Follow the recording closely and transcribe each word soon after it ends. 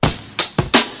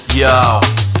Yo,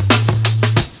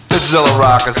 this is Ella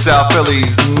Rocker, South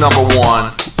Philly's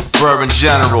 #1 Bourbon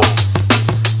General.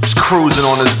 Just cruising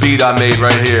on this beat I made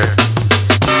right here.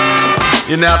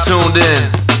 You're now tuned in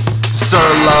to Sir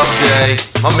Love Day,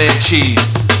 my man Cheese,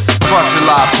 Crush Your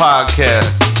Live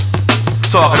podcast.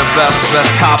 Talking the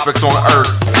best topics on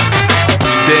earth.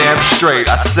 Damn straight,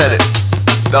 I said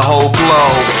it. The whole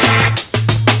globe.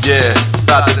 Yeah,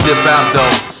 about to dip out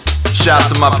though.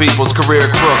 Shouts to my people's career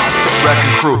crooks,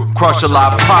 Wrecking Crew, Crush Your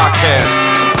Live podcast.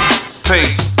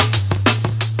 Peace.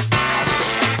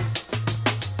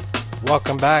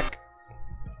 Welcome back,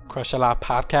 Crush Your Live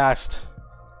podcast.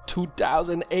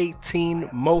 2018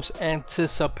 most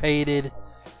anticipated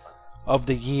of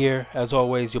the year. As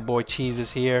always, your boy Cheese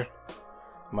is here.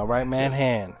 My right man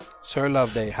hand, Sir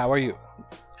Love Day. How are you?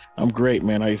 I'm great,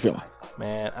 man. How you feeling?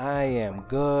 Man, I am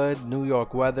good. New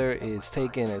York weather is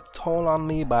taking its toll on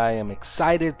me, but I am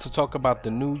excited to talk about the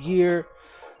new year.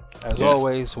 As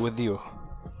always, with you.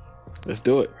 Let's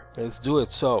do it. Let's do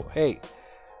it. So, hey,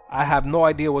 I have no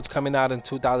idea what's coming out in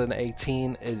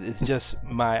 2018. It's just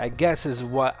my guess is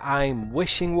what I'm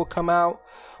wishing will come out,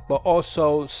 but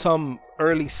also some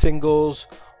early singles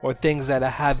or things that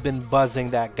have been buzzing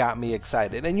that got me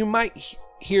excited. And you might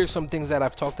hear some things that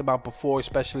I've talked about before,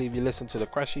 especially if you listen to the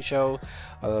Crushy show,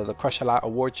 the Crush A Lot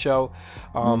award show,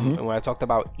 and when I talked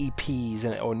about EPs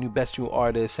or new best new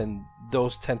artists, and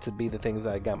those tend to be the things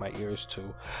that I got my ears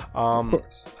to. Of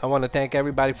course. I want to thank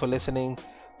everybody for listening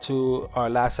to our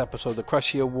last episode of the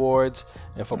Crushy Awards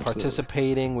and for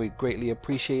participating. We greatly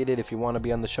appreciate it. If you want to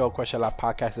be on the show, Crush A Lot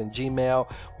Podcast and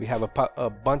Gmail. We have a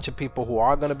bunch of people who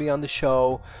are going to be on the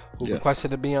show, who requested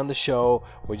to be on the show.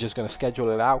 We're just going to schedule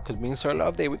it out because me and Sir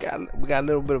Love Day, we got a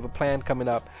little bit of a plan coming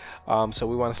up, so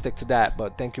we want to stick to that.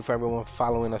 But thank you for everyone for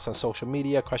following us on social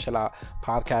media. Crush A Lot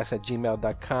Podcast at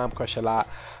gmail.com. Crush A Lot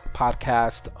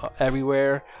Podcast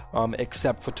everywhere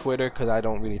except for Twitter, because I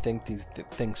don't really think these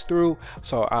things through.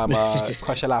 So I'm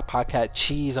Crush A Lot Podcast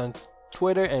Cheese on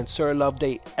Twitter and Sir Love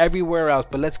Day everywhere else.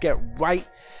 But let's get right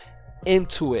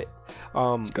into it.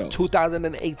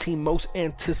 2018 most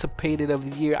anticipated of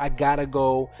the year. I gotta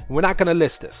go. We're not gonna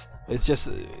list this. It's just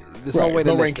there's no way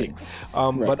to list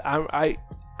rankings. But I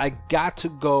got to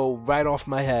go right off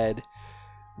my head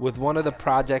with one of the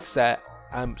projects that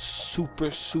I'm super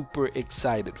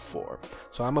excited for.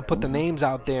 So I'm gonna put the names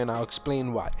out there and I'll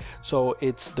explain why. So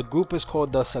the group is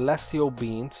called the Celestial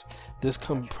Beings. This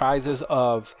comprises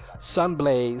of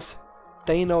Sunblaze,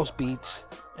 Thanos Beats,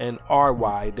 and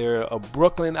RY. They're a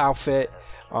Brooklyn outfit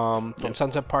from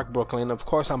Sunset Park, Brooklyn. Of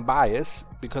course, I'm biased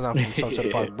because I'm from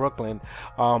Sunset Park, Brooklyn.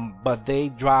 But they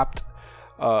dropped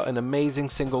an amazing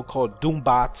single called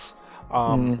Doombots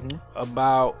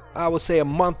about, I would say, a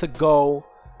month ago.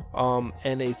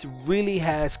 And it really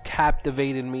has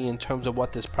captivated me in terms of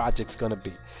what this project's gonna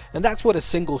be, and that's what a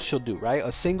single should do, right?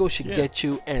 A single should get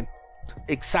you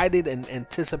excited and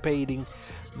anticipating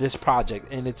this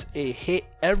project, and it hit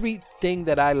everything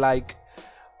that I like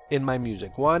in my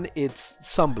music. One, it's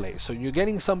Sunblaze, so you're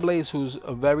getting Sunblaze, who's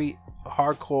a very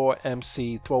hardcore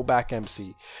MC, throwback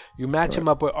MC. You match him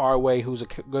up with R-Way, who's a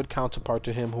good counterpart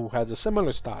to him, who has a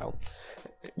similar style.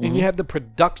 And you have the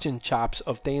production chops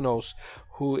of Thanos,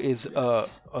 who is a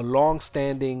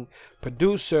long-standing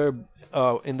producer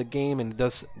in the game and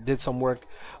did some work.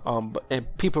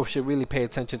 And people should really pay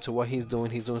attention to what he's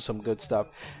doing. He's doing some good stuff.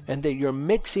 And then you're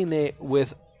mixing it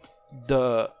with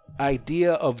the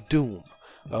idea of Doom.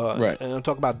 And I'm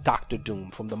talking about Dr.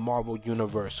 Doom from the Marvel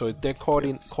Universe. So they're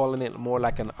calling it more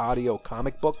like an audio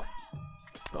comic book.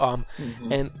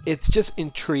 And it's just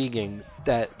intriguing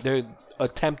that they're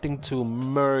attempting to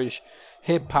merge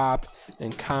hip-hop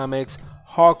and comics,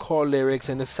 hardcore lyrics,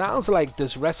 and it sounds like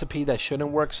this recipe that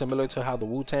shouldn't work, similar to how the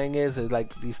Wu-Tang is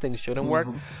like these things shouldn't work.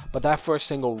 But that first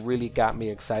single really got me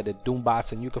excited,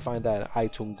 Doombots, and you can find that at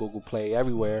iTunes, Google Play,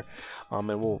 everywhere, and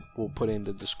we'll put it in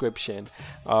the description.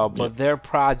 But their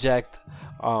project,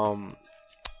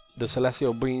 the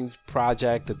Celestial Beings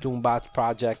project, the Doombots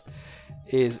project,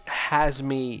 has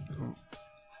me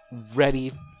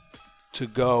ready to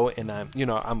go, and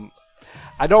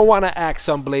I don't want to ask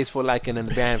Sunblaze for like an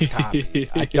advanced copy.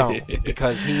 I don't,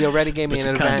 because he already gave me an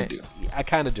advanced. I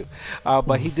kind of do,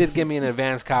 but he did give me an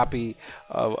advanced copy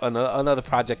of another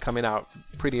project coming out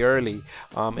pretty early,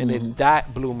 and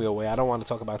that blew me away. I don't want to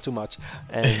talk about too much,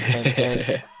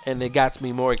 and it got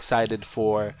me more excited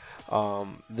for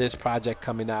this project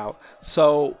coming out.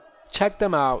 So check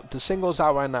them out. The single's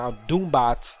out right now.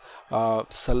 Doombots.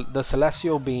 the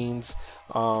Celestial Beans.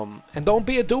 And don't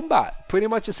be a Doombot. Pretty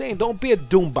much the same. Don't be a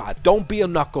Doombot. Don't be a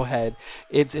knucklehead.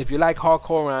 It's if you like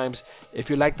hardcore rhymes, if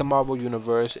you like the Marvel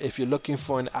Universe, if you're looking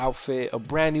for an outfit, a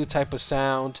brand new type of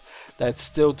sound that's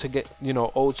still to get,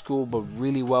 old school but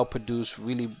really well produced,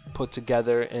 really put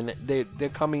together, and they're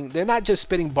coming. They're not just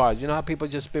spitting bars. You know how people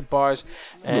just spit bars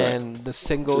and the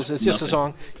singles. It's just a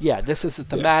song. Yeah, this is a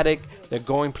thematic. They're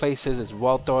going places. It's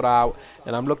well thought out,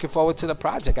 and I'm looking forward to the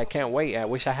project. I can't wait. I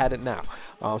wish I had it now.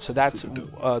 So that's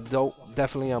dope,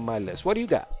 definitely on my list. What do you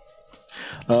got?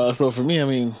 So for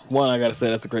me, one, I gotta say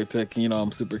that's a great pick.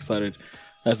 I'm super excited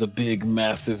as a big,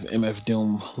 massive MF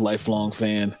Doom lifelong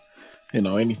fan.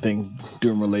 Anything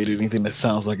Doom related, anything that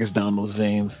sounds like it's down those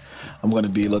veins, I'm gonna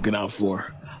be looking out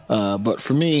for. But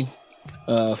for me,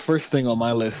 first thing on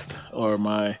my list, or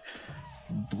my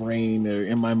brain, or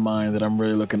in my mind, that I'm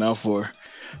really looking out for,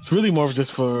 it's really more of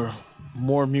just for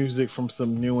more music from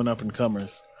some new and up and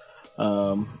comers.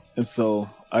 And so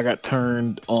I got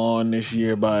turned on this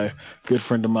year by a good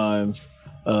friend of mine's,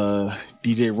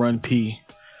 DJ Run P.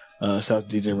 Shout out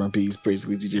to DJ Run P. He's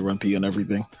basically DJ Run P on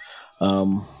everything.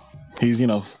 He's,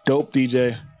 dope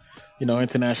DJ,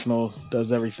 international,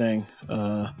 does everything,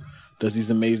 does these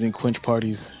amazing Quench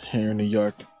parties here in New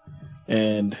York.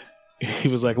 And he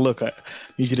was like, look, I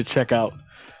need you to check out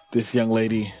this young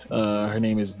lady. Her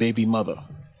name is Baby Mother.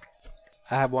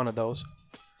 I have one of those.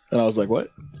 And I was like, what?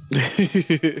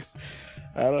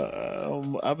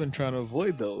 I've been trying to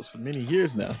avoid those for many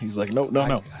years now. He's like,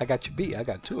 no. I got you beat. I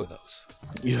got two of those.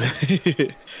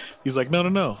 He's like,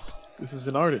 no. This is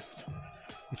an artist.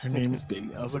 Her name is Baby.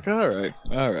 I was like, all right.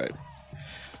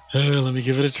 Let me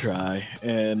give it a try.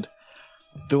 And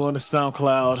doing the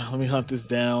SoundCloud, let me hunt this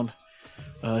down.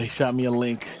 He shot me a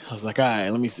link. I was like, all right,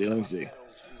 let me see.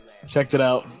 Checked it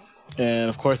out. And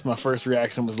of course, my first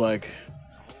reaction was like,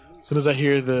 as soon as I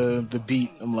hear the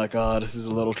beat, I'm like, this is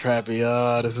a little trappy.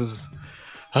 This is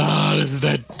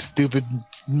that stupid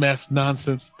mess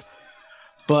nonsense.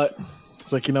 But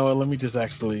it's like, what? Let me just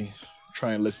actually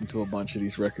try and listen to a bunch of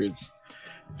these records.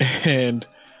 And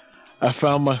I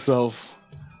found myself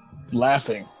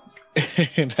laughing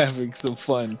and having some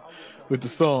fun with the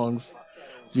songs,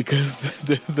 because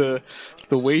the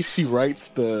way she writes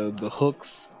the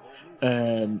hooks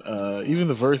and even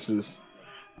the verses,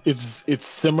 it's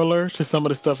similar to some of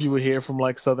the stuff you would hear from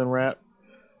like Southern rap,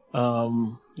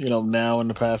 now in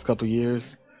the past couple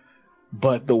years.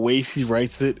 But the way she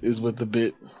writes it is with a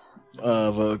bit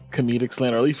of a comedic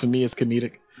slant, or at least for me, it's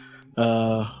comedic.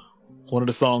 One of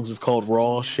the songs is called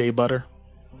Raw Shea Butter.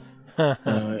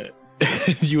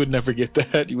 You would never get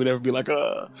that. You would never be like,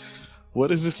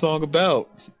 what is this song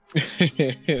about?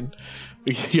 And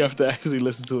you have to actually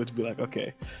listen to it to be like,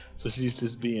 okay, so she's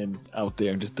just being out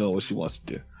there and just doing what she wants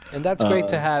to do. And that's great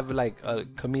to have like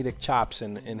comedic chops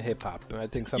in hip hop. I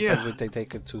think sometimes they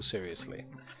take it too seriously.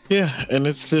 Yeah, and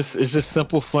it's just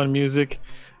simple, fun music,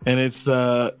 and it's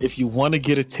if you want to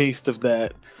get a taste of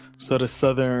that sort of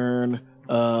Southern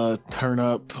turn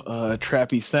up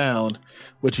trappy sound,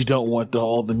 but you don't want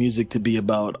all the music to be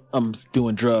about I'm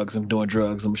doing drugs, I'm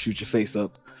gonna shoot your face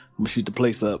up, I'm gonna shoot the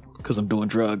place up because I'm doing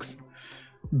drugs.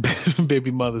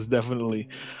 Baby Mother's definitely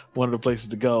one of the places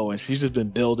to go, and she's just been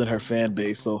building her fan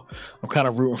base, so I'm kind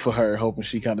of rooting for her, hoping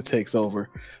she kind of takes over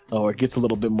or gets a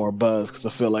little bit more buzz, because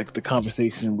I feel like the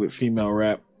conversation with female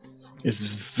rap is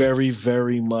very,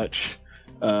 very much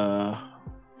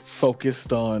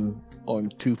focused on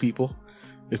two people.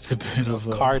 It's a bit of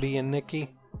Cardi and Nicki.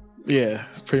 Yeah,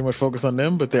 it's pretty much focused on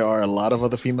them, but there are a lot of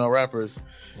other female rappers,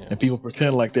 and people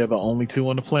pretend like they're the only two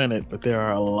on the planet, but there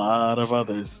are a lot of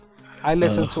others. I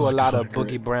listen to a lot of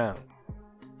Boogie Brown.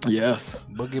 Yes.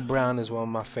 Boogie Brown is one of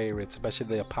my favorites, especially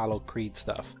the Apollo Creed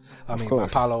stuff.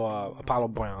 Apollo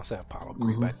Brown. I said Apollo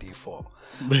Creed by default.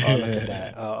 Look at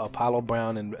that. Apollo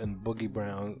Brown and Boogie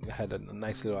Brown had a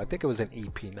nice little, I think it was an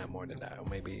EP, not more than that, or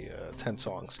maybe 10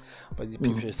 songs. But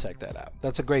people should check that out.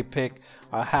 That's a great pick.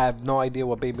 I have no idea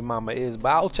what Baby Mama is, but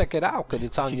I'll check it out because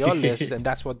it's on your list, and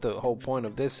that's what the whole point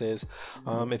of this is.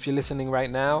 If you're listening right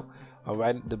now, all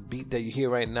right, the beat that you hear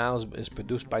right now is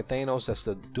produced by Thanos. That's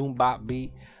the Doom Bop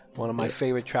beat. One of my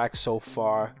favorite tracks so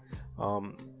far.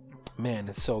 Man,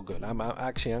 it's so good. I'm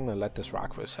gonna let this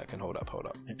rock for a second. Hold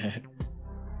up.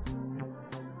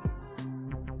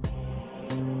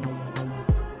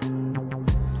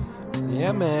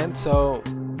 Yeah, man. So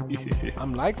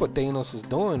I'm like what Thanos is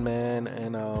doing, man,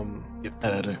 and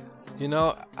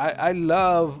I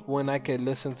love when I can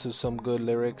listen to some good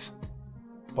lyrics,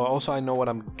 but also I know what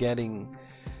I'm getting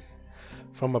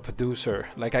from a producer.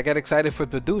 Like, I get excited for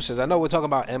producers. I know we're talking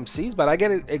about MCs, but I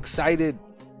get excited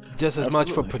just as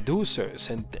much for producers,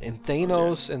 and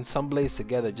Thanos and Some Blaze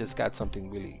together just got something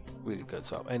really, really good.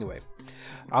 So anyway,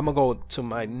 I'm gonna go to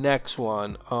my next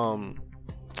one,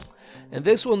 and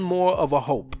this one more of a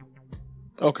hope.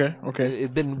 Okay.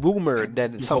 It's been rumored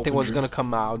that something was gonna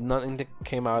come out. Nothing that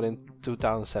came out in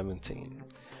 2017,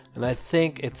 and I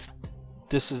think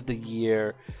this is the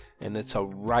year, and it's a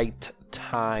right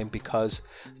time, because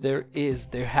there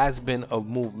has been a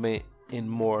movement in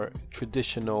more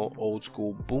traditional old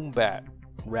school boom bap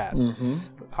rap.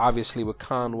 Obviously with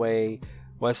Conway,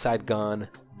 Westside Gunn,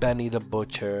 Benny the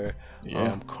Butcher,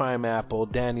 Crime Apple,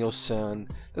 Danielson.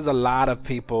 There's a lot of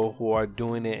people who are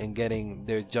doing it and getting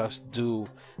their just due,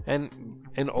 and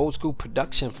old school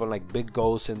production for like Big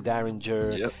Ghost and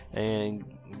Derringer and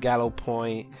Gallo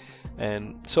Point,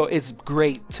 and so it's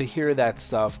great to hear that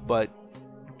stuff. But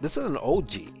this is an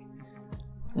OG.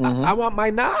 I want my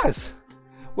Nas.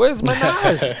 Where's my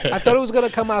Nas? I thought it was going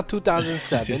to come out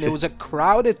 2007. It was a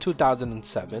crowded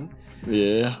 2007.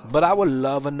 Yeah. But I would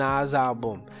love a Nas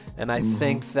album. And I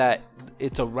think that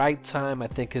it's a right time. I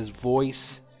think his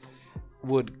voice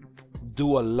would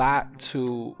do a lot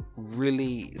to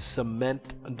really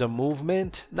cement the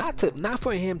movement. Not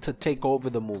for him to take over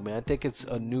the movement. I think it's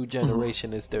a new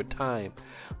generation. It's their time.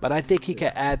 But I think he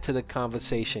can add to the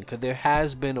conversation, because there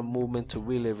has been a movement to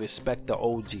really respect the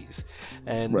OGs.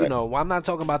 And, you know, I'm not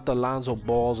talking about the Lonzo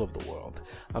Balls of the world.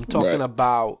 I'm talking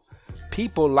about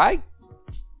people like,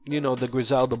 you know, the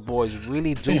Griselda Boys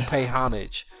really do pay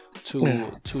homage to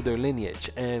their lineage.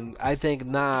 And I think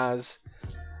Nas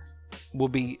it'll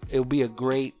be a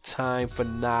great time for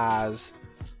Nas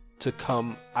to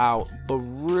come out, but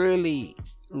really,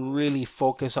 really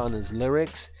focus on his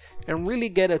lyrics and really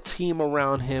get a team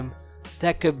around him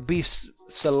that could be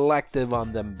selective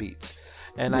on them beats.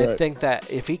 And I think that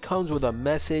if he comes with a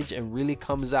message and really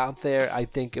comes out there, I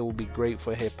think it will be great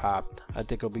for hip hop. I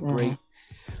think it'll be great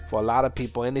for a lot of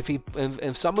people. And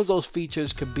if some of those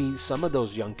features could be some of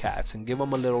those young cats and give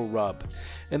them a little rub,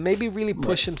 and maybe really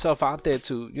push himself out there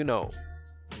to, you know,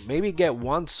 maybe get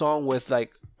one song with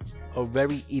like a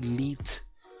very elite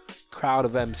crowd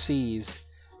of MCs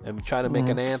and try to make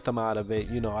an anthem out of it.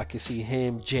 You know, I can see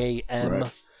him,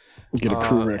 JM, get a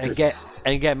crew record,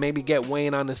 and get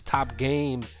Wayne on his top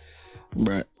game,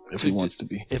 right? If he wants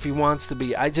to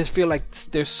be. I just feel like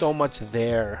there's so much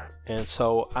there, and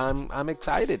so I'm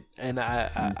excited, and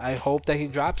I hope that he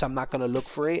drops. I'm not gonna look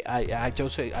for it. I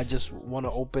just want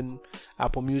to open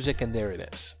Apple Music, and there it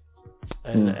is.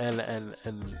 And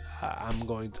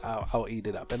I'll eat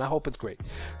it up, and I hope it's great.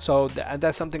 So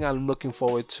that's something I'm looking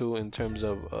forward to in terms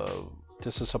of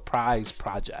just a surprise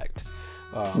project.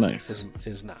 Nice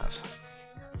is Nas.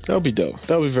 That would be dope.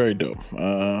 That would be very dope.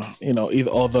 You know,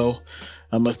 although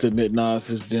I must admit Nas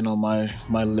has been on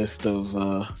my list of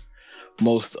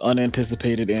most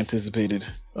anticipated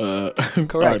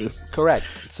artists. Correct.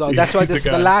 So that's why this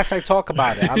is the last I talk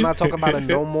about it. I'm not talking about it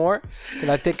no more, because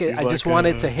I think I just want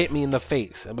it to hit me in the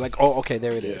face. I'm like, oh, okay,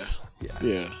 there it is.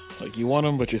 Yeah. Like you want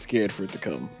them, but you're scared for it to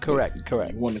come. Correct. You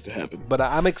want it to happen. But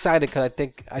I'm excited because I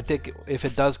think if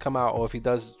it does come out, or if he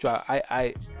does drop,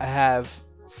 I have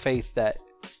faith that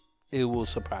it will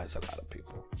surprise a lot of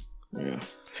people. Yeah.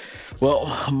 Well,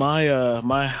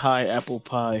 my high apple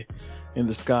pie in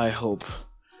the sky hope,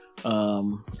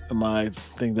 my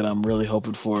thing that I'm really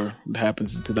hoping for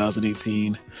happens in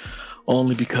 2018,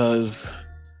 only because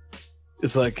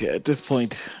it's like at this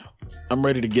point I'm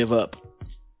ready to give up.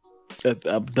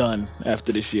 I'm done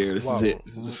after this year. This is it.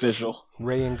 This is official.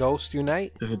 Ray and Ghost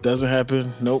unite? If it doesn't happen,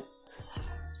 nope.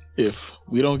 If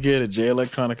we don't get a Jay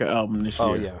Electronica album this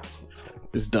year,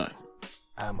 it's done.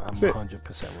 I'm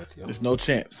 100% with you. There's no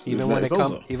chance. Even when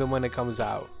it comes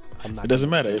out, I'm not. It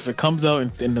doesn't matter if it comes out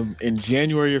in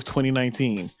January of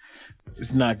 2019.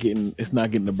 It's not getting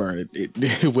the burn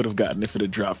it would have gotten if it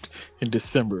had dropped in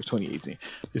December of 2018.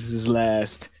 This is his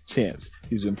last chance.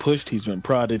 He's been pushed. He's been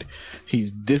prodded.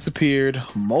 He's disappeared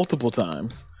multiple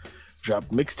times.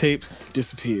 Dropped mixtapes,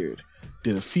 disappeared.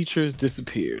 Did a features,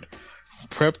 disappeared.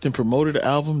 Prepped and promoted the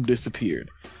album, disappeared.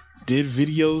 Did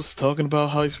videos talking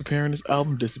about how he's preparing his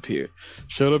album, disappeared.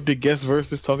 Showed up to guest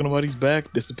verses talking about he's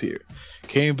back, disappeared.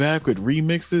 Came back with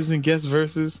remixes and guest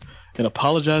verses and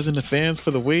apologizing to fans for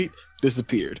the wait,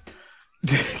 disappeared.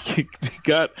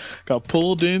 got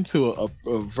pulled into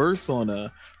a verse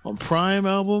on Prime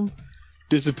album,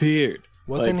 disappeared.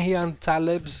 Wasn't he on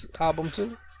Talib's album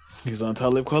too? He's on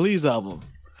Talib Kweli's album.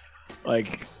 Like,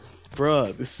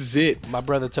 bruh, this is it. My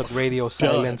brother took radio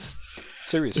silence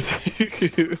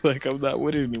seriously. Like, I'm not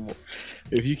with it anymore.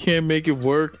 If you can't make it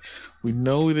work, we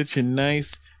know that you're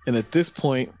nice, and at this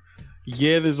point,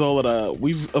 yeah, there's all of the.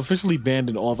 We've officially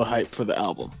abandoned all the hype for the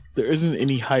album. There isn't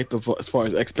any hype as far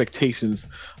as expectations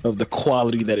of the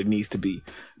quality that it needs to be.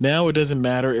 Now it doesn't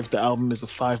matter if the album is a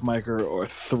 5-micer or a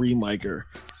 3-micer.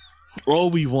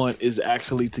 All we want is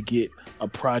actually to get a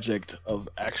project of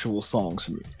actual songs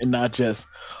from you, and not just,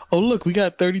 oh look, we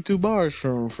got 32 bars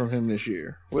from him this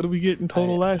year. What did we get in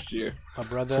total last year? My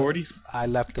brother, 40s. I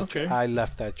left I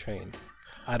left that train.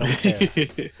 I don't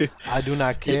care. I do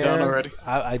not care. You're done already?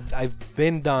 I've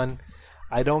been done.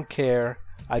 I don't care.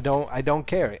 I don't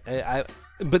care.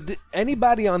 But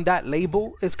anybody on that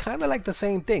label is kind of like the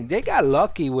same thing. They got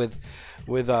lucky with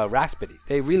Rhapsody.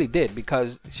 They really did,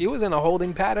 because she was in a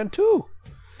holding pattern too.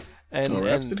 And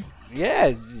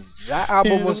yeah, that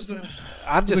album was.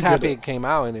 I'm just happy it came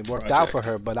out and it worked out for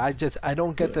her. But I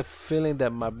don't get the feeling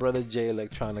that my brother Jay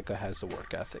Electronica has the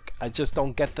work ethic. I just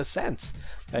don't get the sense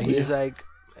that he's like.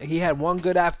 He had one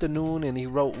good afternoon and he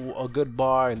wrote a good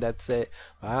bar and that's it.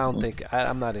 I don't think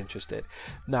I'm not interested.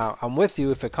 Now I'm with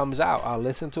you. If it comes out, I'll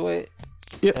listen to it,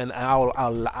 and I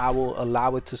will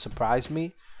allow it to surprise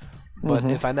me. But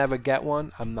if I never get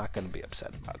one, I'm not going to be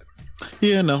upset about it.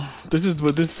 Yeah, no.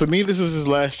 For me, this is his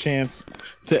last chance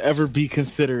to ever be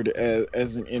considered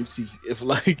as an MC.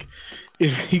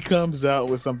 If he comes out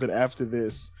with something after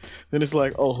this, then it's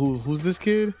like, oh, who's this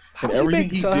kid?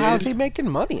 How's he making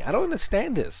money? I don't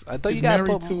understand this. I thought you got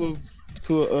married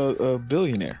to a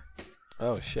billionaire.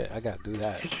 Oh shit! I gotta do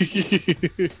that.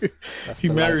 He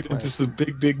married into some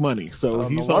big money, so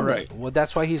he's all right. Well,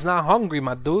 that's why he's not hungry,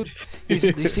 my dude. You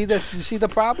see that? You see the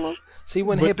problem? See,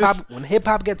 when hip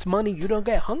hop gets money, you don't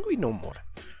get hungry no more.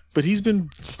 But he's been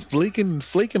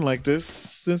flaking like this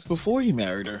since before he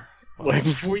married her. Like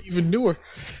before he even knew her,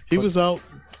 he was out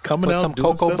coming out. Put some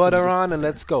cocoa butter on and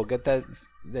let's go. Get that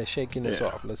shakiness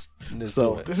off. Let's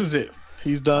do it. This is it.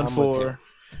 He's done for.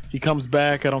 He comes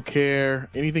back. I don't care.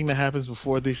 Anything that happens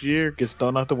before this year gets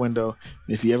thrown out the window.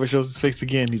 And if he ever shows his face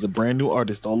again, he's a brand new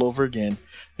artist all over again.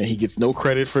 And he gets no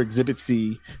credit for Exhibit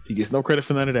C. He gets no credit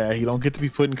for none of that. He don't get to be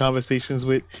put in conversations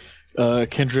with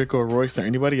Kendrick or Royce or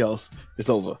anybody else. It's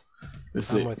over.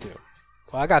 I'm with you.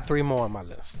 Well, I got 3 more on my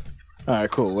list. All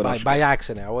right, cool. What else? By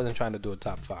accident. I wasn't trying to do a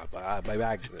top 5, but by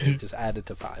accident, it just added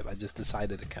to 5. I just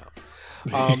decided to count.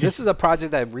 This is a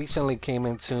project that recently came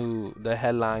into the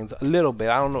headlines a little bit.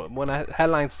 I don't know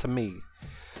headlines to me,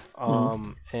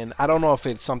 and I don't know if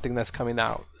it's something that's coming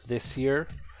out this year,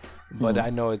 but I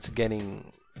know it's getting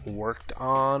worked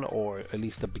on, or at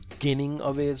least the beginning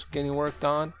of it is getting worked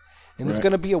on, and it's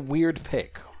gonna be a weird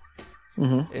pick.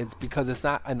 It's because it's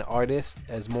not an artist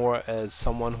as more as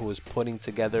someone who is putting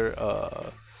together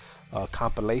a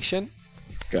compilation.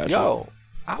 Gotcha. Yo,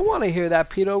 I want to hear that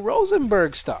Peter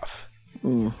Rosenberg stuff.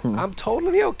 I'm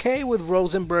totally okay with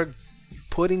Rosenberg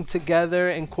putting together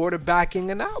and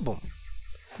quarterbacking an album.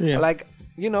 Yeah. Like,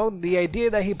 the idea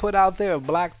that he put out there of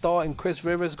Black Thought and Chris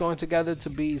Rivers going together to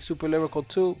be Super Lyrical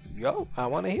 2, yo, I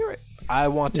want to hear it. I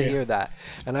want to hear that.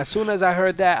 And as soon as I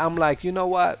heard that, I'm like, you know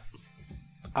what?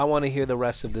 I want to hear the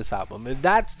rest of this album. If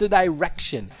that's the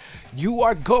direction you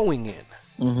are going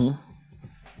in,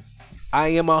 I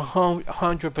am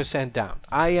 100% down.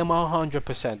 I am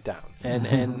 100% down.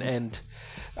 And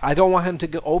I don't want him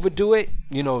to overdo it.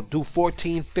 Do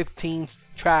 14, 15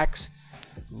 tracks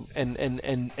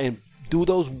and do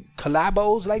those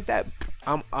collabos like that.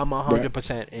 I'm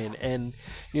 100% in. And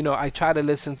I try to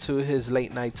listen to his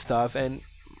late night stuff, and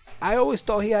I always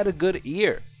thought he had a good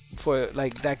ear for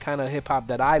like that kind of hip hop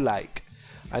that I like.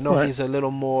 I know he's a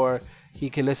little more. He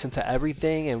can listen to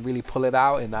everything and really pull it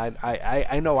out, and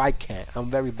I know I can't. I'm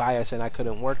very biased, and I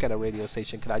couldn't work at a radio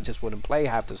station because I just wouldn't play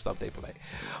half the stuff they play.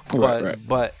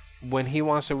 But when he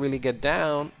wants to really get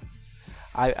down,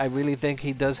 I really think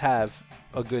he does have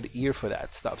a good ear for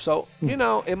that stuff. So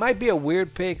it might be a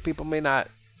weird pick. People may not,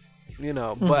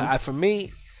 but for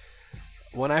me,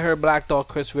 when I heard Black Thought,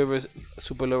 Chris Rivers,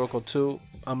 Super Lyrical 2,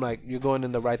 I'm like, you're going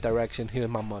in the right direction. Here's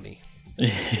my money.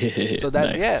 So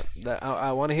that, nice.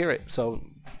 I want to hear it. So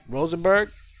Rosenberg,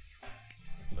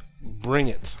 bring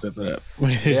it. Step it up.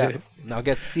 Yeah. Now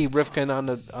get Steve Rifkin on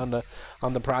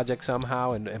the project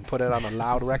somehow and put it on a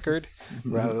Loud record,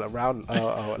 around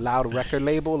a Loud record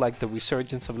label like the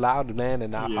resurgence of Loud, man,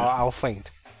 and I'll faint.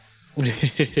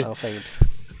 I'll faint.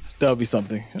 That'll be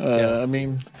something. I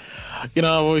mean,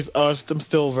 I'm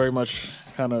still very much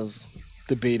kind of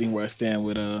debating where I stand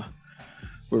with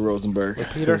Rosenberg.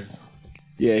 With Peter?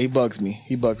 Yeah, he bugs me.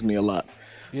 He bugs me a lot.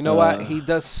 You know what? He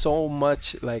does so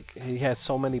much. Like, he has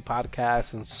so many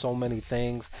podcasts and so many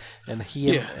things, and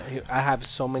I have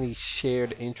so many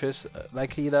shared interests.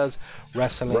 Like he does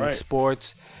wrestling,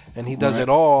 sports, and he does it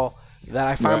all. that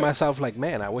I find myself like,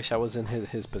 man, I wish I was in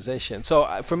his position. So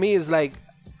for me, it's like,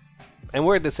 and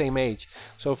we're at the same age.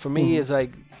 So for me, it's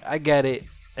like, I get it,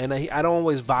 and I don't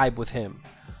always vibe with him.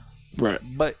 Right.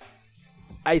 But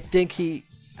I think he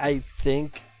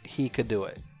could do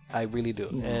it. I really do.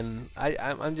 And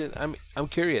I'm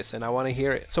curious, and I want to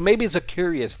hear it. So maybe it's a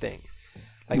curious thing.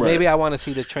 Like maybe I want to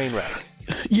see the train wreck.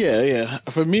 Yeah.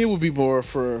 For me, it would be more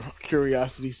for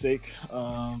curiosity's sake,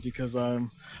 because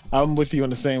I'm with you on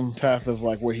the same path of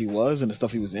like where he was and the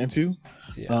stuff he was into.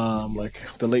 Yeah. Like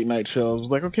the late night shows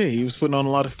was like, okay, he was putting on a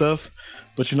lot of stuff,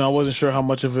 but I wasn't sure how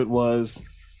much of it was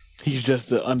he's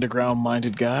just an underground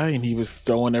minded guy and he was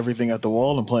throwing everything at the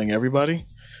wall and playing everybody.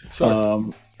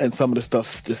 Sure. And some of the stuff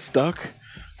just stuck,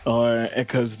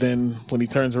 because then when he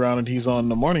turns around and he's on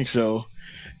the morning show,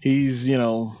 he's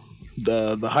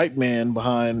the hype man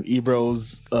behind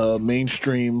Ebro's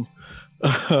mainstream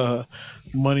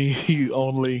money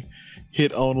only,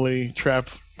 hit only, trap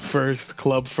first,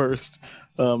 club first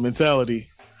mentality.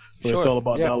 Where it's all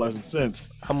about dollars and cents.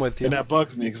 I'm with you. And that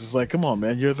bugs me because it's like, come on,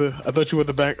 man, I thought you were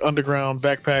the underground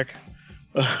backpack.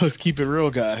 Let's keep it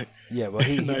real guy. Yeah, well,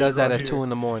 he does that at 2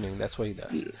 a.m. That's what he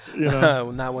does.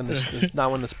 Not when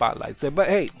the spotlight's there. But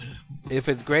hey, if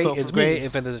it's great, it's great.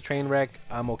 If it is a train wreck,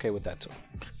 I'm okay with that too.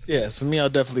 Yeah, for me, I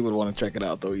definitely would want to check it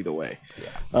out though. Either way.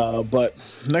 Yeah. But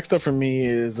next up for me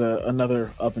is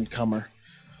another up and comer,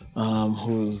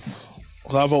 who's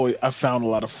I've found a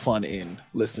lot of fun in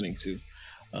listening to.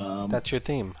 That's your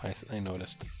theme. I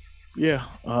noticed. Yeah,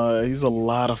 he's a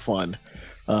lot of fun,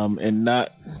 and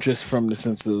not just from the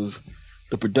sense of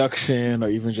the production or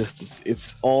even just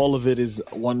it's all of it is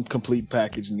one complete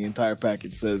package, and the entire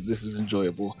package says this is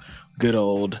enjoyable, good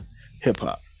old hip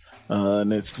hop,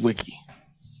 and it's Wiki.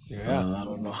 Yeah, I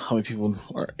don't know how many people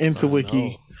are into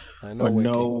Wiki or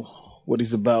know what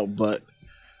he's about, but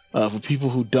for people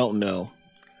who don't know,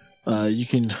 you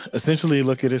can essentially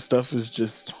look at his stuff as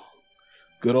just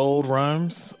good old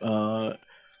rhymes. Not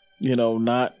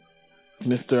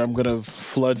Mr. I'm gonna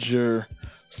flood your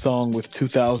song with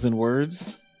 2,000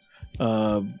 words,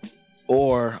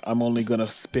 or I'm only gonna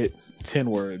spit 10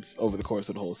 words over the course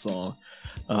of the whole song.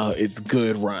 It's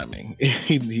good rhyming.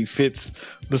 He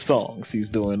fits the songs. He's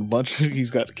doing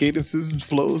he's got cadences and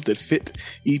flows that fit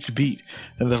each beat,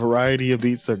 and the variety of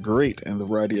beats are great, and the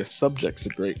variety of subjects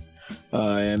are great.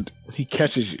 And he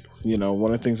catches you.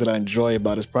 One of the things that I enjoy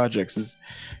about his projects is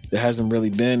there hasn't really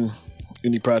been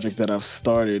any project that I've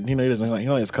started. He only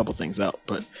has a couple things out,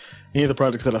 but any of the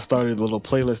projects that I've started a little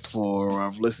playlist for, or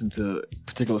I've listened to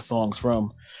particular songs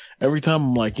from, every time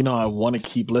I'm like, I want to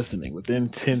keep listening. Within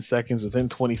 10 seconds, within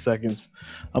 20 seconds,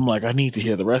 I'm like, I need to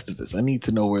hear the rest of this. I need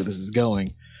to know where this is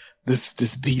going.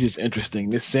 This beat is interesting.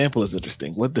 This sample is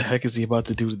interesting. What the heck is he about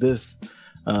to do to this?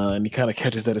 And he kind of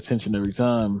catches that attention every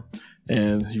time.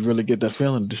 And you really get that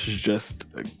feeling this is just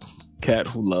a cat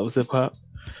who loves hip hop.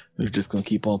 They're just going to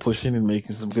keep on pushing and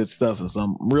making some good stuff. And so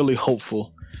I'm really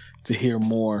hopeful to hear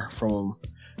more from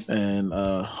him. And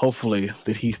hopefully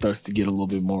that he starts to get a little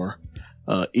bit more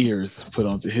ears put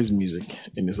onto his music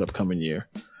in this upcoming year.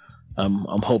 I'm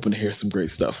hoping to hear some great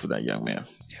stuff for that young man.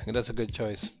 Yeah, that's a good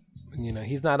choice.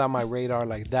 He's not on my radar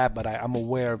like that, but I'm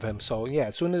aware of him. So yeah,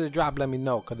 as soon as it drops, let me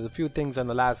know, because there's a few things on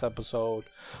the last episode,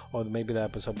 or maybe the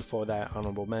episode before that,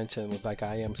 honorable mention with like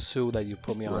I Am Sue that you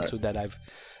put me onto, that I've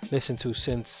listened to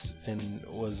since and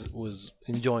was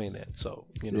enjoying it. So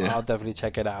I'll definitely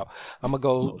check it out. I'm gonna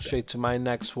go straight to my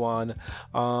next one.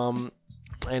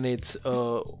 And it's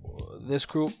this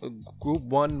group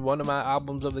won one of my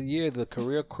albums of the year, the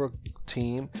Career Crook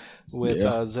team with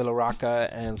Zilla Rocca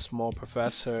and Small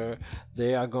Professor.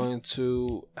 They are going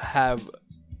to have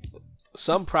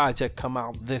some project come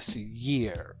out this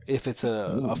year. If it's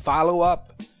a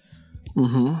follow-up,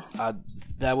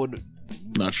 that would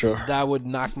not sure. That would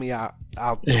knock me out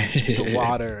the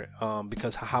water,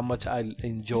 because how much I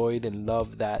enjoyed and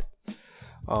loved that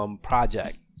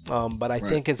project. But I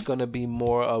think it's going to be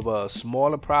more of a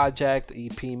smaller project,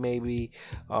 EP maybe,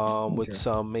 with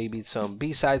some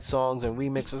B-side songs and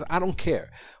remixes. I don't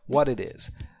care what it is.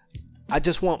 I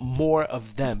just want more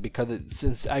of them, because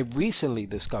since I recently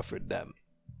discovered them,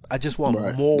 I just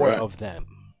want more of them.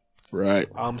 Right.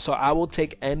 So I will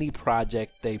take any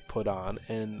project they put on,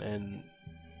 and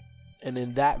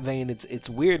in that vein, it's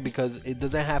weird because it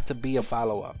doesn't have to be a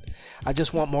follow-up. I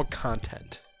just want more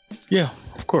content. Yeah,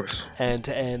 of course.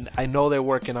 And I know they're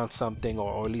working on something,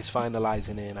 or at least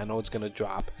finalizing it, and I know it's going to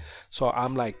drop. So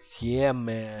I'm like, yeah,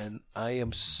 man, I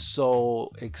am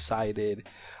so excited.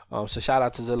 So shout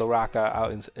out to Zilla Rocca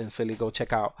out in Philly. Go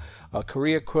check out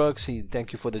Career Crooks.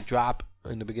 Thank you for the drop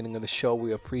in the beginning of the show.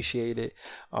 We appreciate it.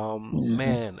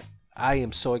 Man, I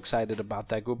am so excited about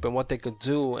that group and what they could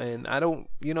do. And I don't,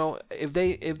 if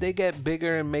they get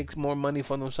bigger and make more money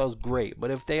for themselves, great. But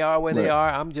if they are where they are,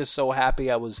 I'm just so happy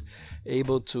I was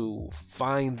able to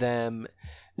find them,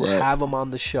 have them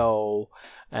on the show,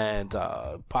 and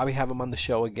probably have them on the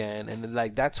show again. And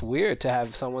like, that's weird to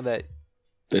have someone that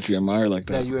you admire like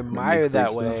that. That you admire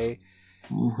that way.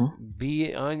 Mm-hmm.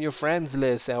 Be on your friends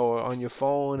list or on your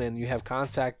phone, and you have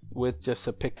contact with just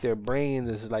to pick their brain.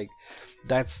 Is like,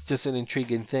 that's just an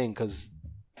intriguing thing because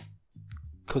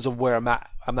of where I'm at.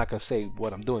 I'm not gonna say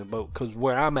what I'm doing, but because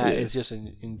where I'm at is just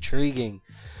intriguing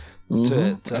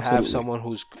to have someone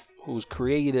who's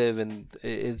creative, and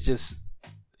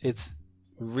it's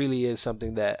really is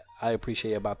something that I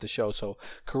appreciate about the show. So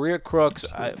Career Crooks,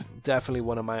 definitely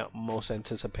one of my most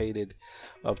anticipated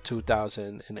of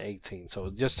 2018. So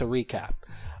just to recap,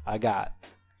 I got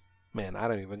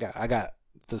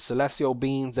the Celestial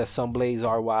Beings, that's Sunblaze,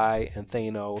 RY, and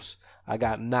Thanos. I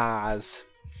got Nas.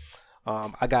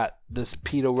 I got this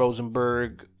Peter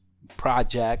Rosenberg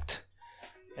project,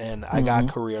 and I got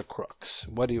Career Crooks.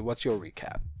 What's your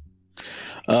recap?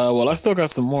 Well, I still got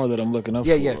some more that I'm looking up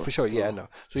for. Yeah, for sure. So, yeah, I know.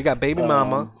 So you got Baby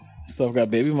Mama. So I've got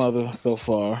Baby Mother so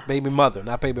far. Baby Mother,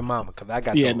 not Baby Mama, because I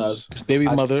got those. No, Baby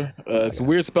Mother. It's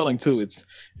weird spelling too. It's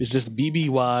just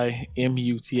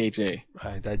BBYMUTHA.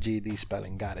 All right, that GD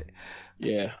spelling, got it.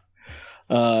 Yeah.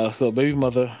 So Baby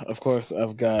Mother, of course,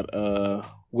 I've got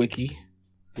Wiki.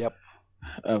 Yep.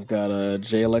 I've got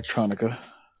Jay Electronica.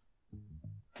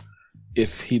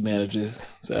 If he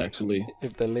manages to actually,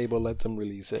 if the label lets him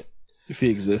release it, if he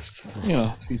exists,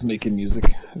 if he's making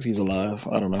music, if he's alive,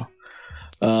 I don't know.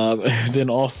 And then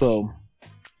also,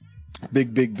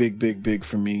 big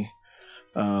for me.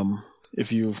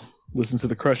 If you listen to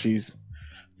the Crushies,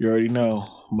 you already know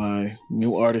my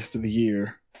new artist of the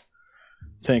year,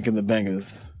 Tank and the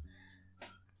Bangers.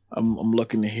 I'm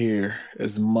looking to hear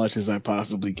as much as I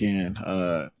possibly can.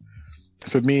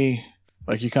 For me,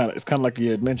 like it's kind of like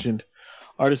you had mentioned,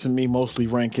 artists for me mostly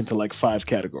rank into like 5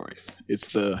 categories.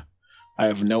 It's I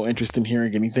have no interest in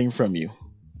hearing anything from you.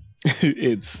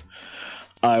 It's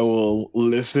I will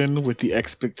listen with the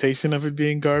expectation of it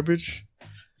being garbage,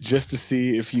 just to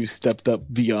see if you stepped up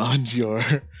beyond your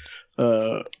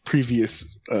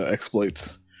previous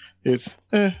exploits. It's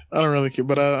I don't really care,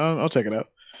 but I'll check it out.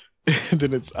 And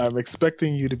then I'm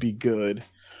expecting you to be good,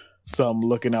 so I'm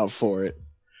looking out for it.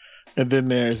 And then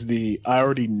there's I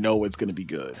already know it's going to be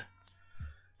good.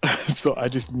 So I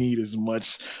just need as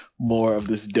much more of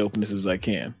this dopeness as I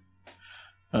can.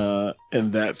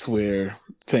 And that's where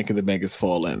Tank and the Bangers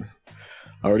fall in.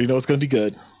 I already know it's going to be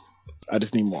good. I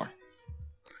just need more.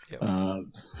 Yep.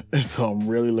 And so I'm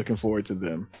really looking forward to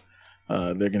them.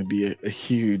 They're going to be a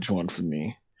huge one for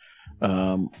me.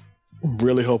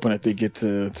 Really hoping that they get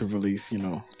to release,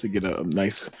 to get a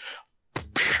nice,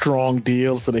 strong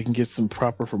deal so they can get some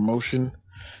proper promotion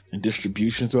and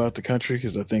distribution throughout the country.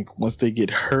 Because I think once they get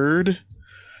heard,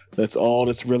 that's all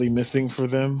that's really missing for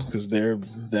them, because they're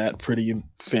that pretty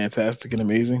fantastic and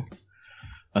amazing.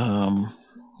 And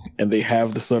they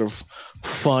have the sort of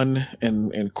fun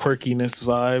and quirkiness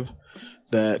vibe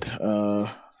that,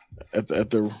 at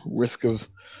the risk of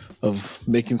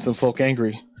making some folk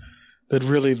angry, that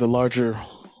really the larger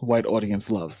white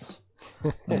audience loves.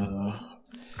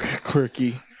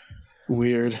 Quirky,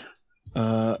 weird,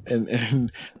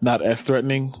 and not as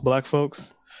threatening black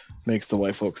folks makes the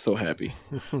white folks so happy.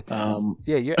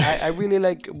 I really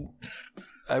like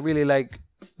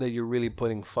that you're really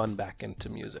putting fun back into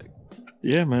music.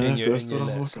 Yeah, man, that's what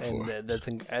I'm looking for. And that's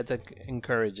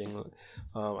encouraging.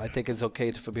 I think it's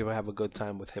okay for people to have a good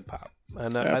time with hip hop.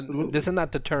 And this is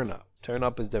not the turn up. Turn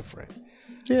up is different.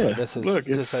 Yeah, but this is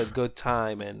just a good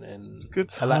time, and it's a good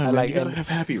time. I like you gotta have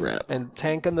happy rap. And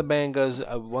Tank and the Bangers,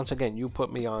 once again, you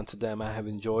put me on to them. I have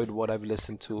enjoyed what I've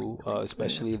listened to,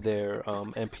 especially their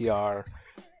NPR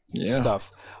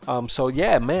stuff. So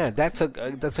yeah, man, that's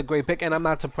a great pick, and I'm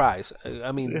not surprised.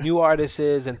 I mean, new artists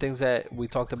and things that we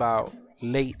talked about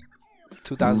late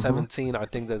 2017 are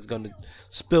things that's going to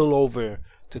spill over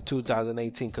to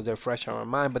 2018 because they're fresh on our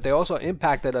mind, but they also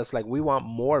impacted us. Like, we want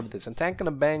more of this. And Tank and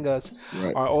the Bangers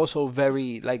are also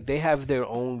very, like, they have their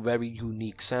own very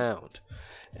unique sound,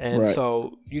 and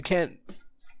so you can't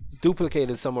duplicate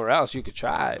it somewhere else. You could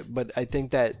try, but I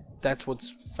think that's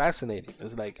what's fascinating.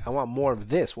 It's like, I want more of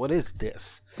this. What is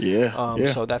this?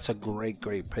 So that's a great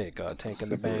pick. Tank and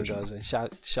the Bangers, and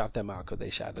shout them out because they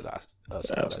shouted us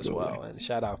out as well. And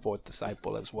shout out Fourth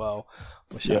Disciple as well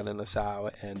for shouting us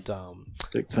out. And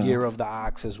Year of the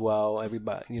Ox as well.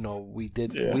 Everybody, we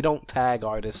did. We don't tag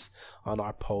artists on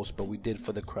our post, but we did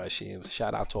for the Crushie.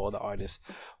 Shout out to all the artists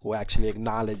who actually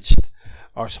acknowledged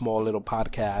our small little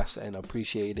podcast and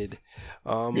appreciated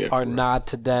our nod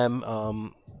to them.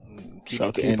 Shout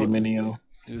out to Andy Mineo.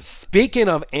 Speaking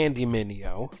of Andy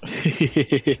Mineo,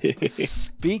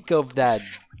 speak of that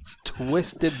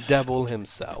twisted devil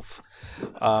himself.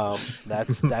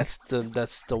 That's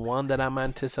the one that I'm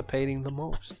anticipating the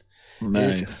most.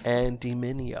 Nice. Is Andy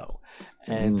Mineo.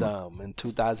 And in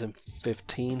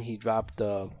 2015 he dropped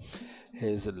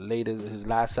his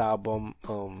last album,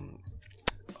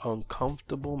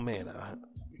 Uncomfortable Man.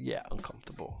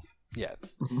 Uncomfortable. Yeah.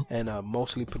 And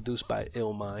mostly produced by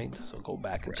Ill Mind. So go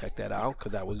back and check that out,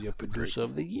 because that was your producer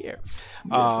of the year.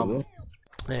 Yes,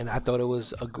 and I thought it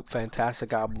was a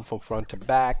fantastic album from front to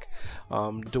back.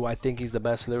 Do I think he's the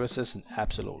best lyricist?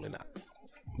 Absolutely not.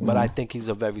 But I think he's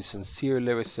a very sincere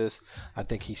lyricist. I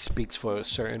think he speaks for a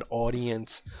certain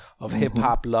audience of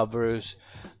hip-hop lovers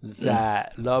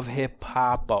that love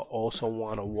hip-hop but also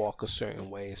want to walk a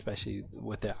certain way, especially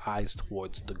with their eyes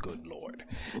towards the good Lord.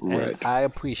 Right. And I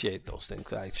appreciate those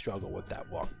things. I struggle with that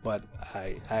walk. But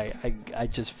I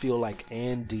just feel like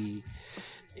Andy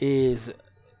is...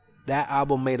 That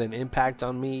album made an impact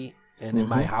on me and in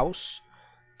my house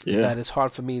that it's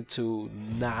hard for me to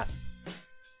not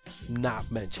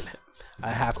mention him. I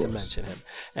have to mention him.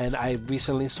 And I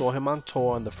recently saw him on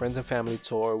tour, on the Friends and Family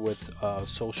tour with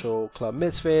Social Club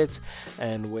Misfits,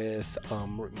 and with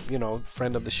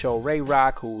friend of the show Ray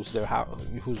Rock, who's their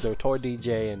tour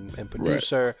DJ and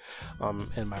producer,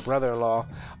 and my brother-in-law.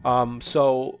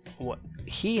 So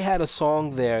he had a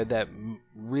song there that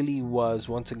really was,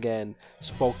 once again,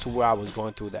 spoke to where I was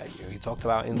going through that year. He talked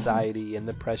about anxiety and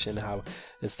depression, how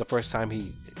it's the first time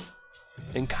he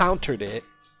encountered it.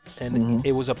 And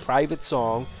it was a private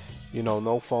song,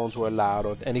 no phones were allowed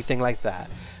or anything like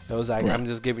that. It was like, I'm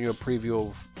just giving you a preview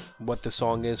of what the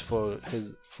song is for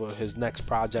his next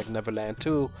project, Neverland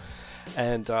 2.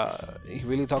 And he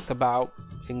really talked about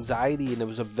anxiety, and it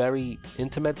was a very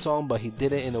intimate song, but he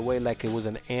did it in a way like it was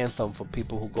an anthem for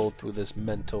people who go through this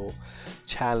mental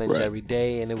challenge every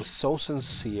day. And it was so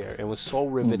sincere, it was so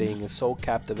riveting and so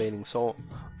captivating, so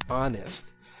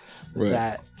honest,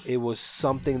 that it was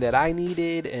something that I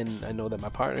needed, and I know that my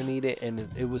partner needed, and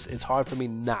it's hard for me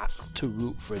not to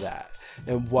root for that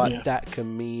and what that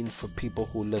can mean for people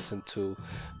who listen to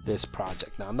this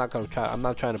project. Now, I'm not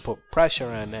trying to put pressure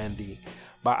on Andy,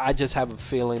 but I just have a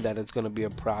feeling that it's going to be a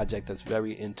project that's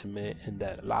very intimate and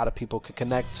that a lot of people can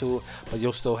connect to, but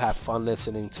you'll still have fun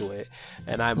listening to it.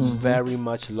 And I'm very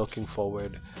much looking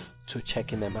forward to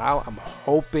checking them out. I'm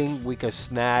hoping we can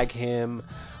snag him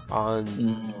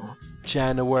on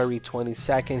January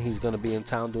 22nd. He's going to be in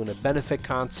town doing a benefit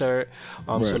concert.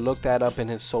 So look that up in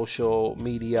his social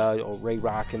media, or Ray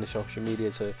Rock in the social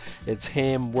media. So it's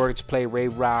him, Words Play, Ray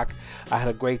Rock. I had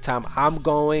a great time. I'm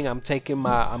going. I'm taking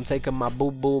my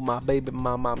boo boo, my baby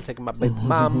mama. I'm taking my baby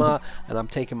mama, and I'm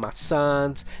taking my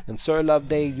sons. And Sir Love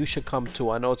Day, you should come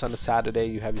too. I know it's on a Saturday.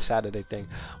 You have your Saturday thing,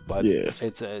 but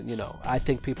it's I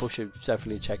think people should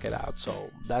definitely check it out.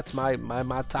 So that's my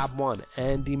top one.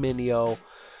 Andy Mineo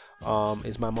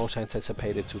is my most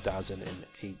anticipated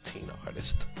 2018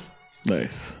 artist.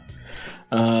 Nice.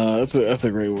 That's a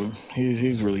great one.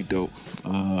 He's really dope.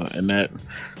 And that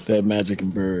Magic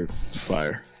and Bird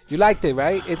fire. You liked it,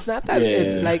 right? It's not that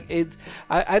it's like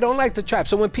I don't like the trap.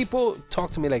 So when people talk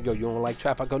to me like, yo, you don't like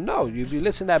trap, I go, no, if you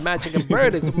listen to that Magic and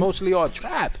Bird, it's mostly all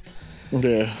trap.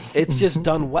 Yeah. It's just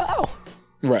done well.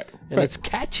 Right. And it's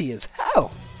catchy as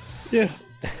hell. Yeah.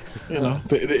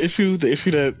 The issue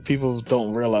that people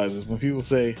don't realize is when people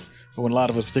say, when a lot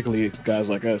of us, particularly guys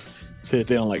like us, say that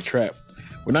they don't like trap,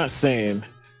 we're not saying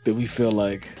that we feel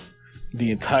like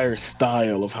the entire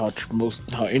style of how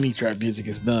any trap music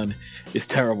is done is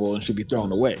terrible and should be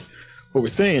thrown away. What we're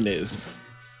saying is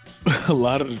a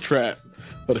lot of the trap,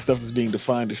 or the stuff that's being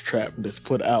defined as trap, that's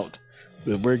put out,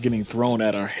 that we're getting thrown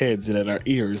at our heads and at our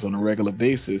ears on a regular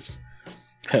basis,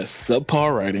 has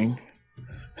subpar writing,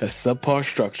 has subpar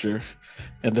structure,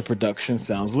 and the production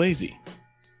sounds lazy.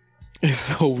 And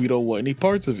so we don't want any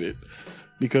parts of it,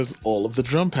 because all of the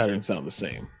drum patterns sound the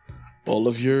same. All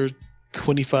of your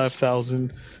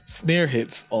 25,000 snare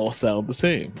hits all sound the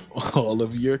same. All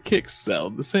of your kicks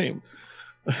sound the same.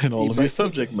 And all of your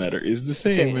subject matter is the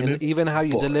same. And even how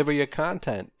you deliver your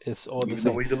content is all the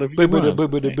same.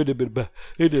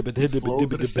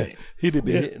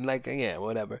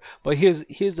 Whatever. But here's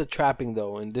the trapping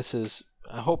though, and this is,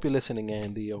 I hope you're listening,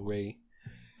 Andy or Ray.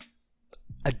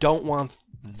 I don't want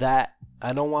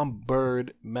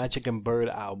Bird, Magic and Bird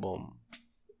album.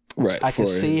 Right. I can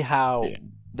see how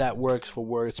that works for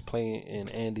Words Playing and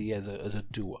Andy as a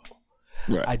duo.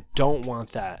 Right. I don't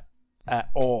want that at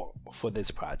all for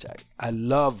this project. I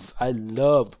loved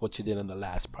what you did in the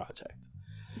last project,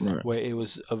 right. Where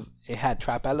it had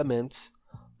trap elements,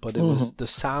 but it was the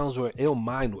sounds were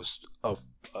Illmind was a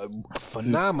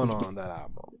phenomenon on that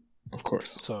album. Of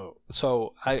course.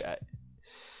 So I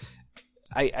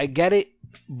get it,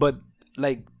 but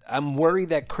like I'm worried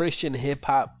that Christian hip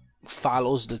hop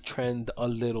follows the trend a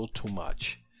little too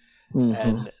much.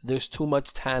 And there's too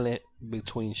much talent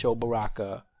between Sho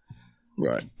Baraka,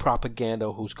 right, Propaganda,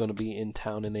 who's going to be in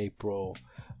town in April,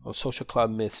 or Social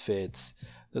Club Misfits.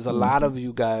 There's a lot of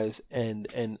you guys, and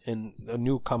a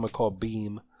newcomer called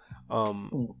Beam.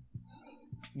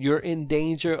 You're in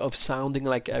danger of sounding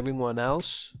like everyone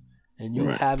else, and you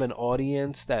have an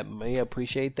audience that may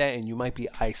appreciate that, and you might be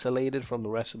isolated from the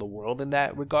rest of the world in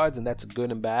that regards, and that's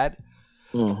good and bad.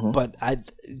 But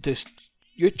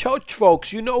your church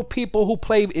folks, people who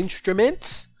play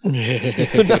instruments,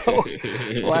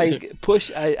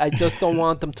 push. I just don't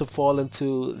want them to fall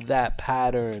into that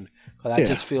pattern. I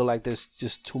just feel like there's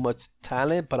just too much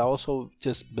talent, but I also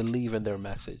just believe in their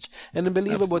message and then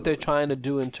believe in what they're trying to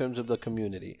do in terms of the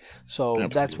community. So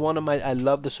that's one of I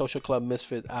love the Social Club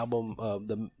Misfit album,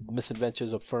 the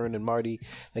Misadventures of Fern and Marty,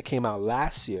 that came out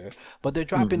last year. But they're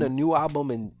dropping a new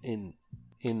album in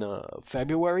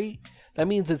February. That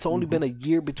means it's only been a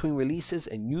year between releases,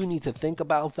 and you need to think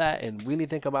about that and really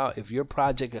think about if your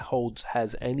project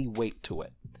has any weight to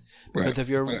it. Because if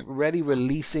you're already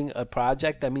releasing a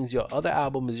project, that means your other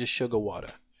album is just sugar water.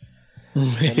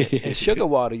 And it's sugar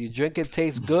water. You drink it,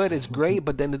 tastes good, it's great,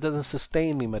 but then it doesn't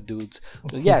sustain me, my dudes.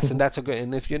 Yes, and that's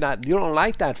and if you don't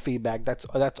like that feedback, that's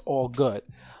all good.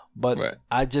 But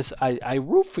I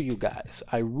root for you guys.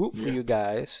 I root for you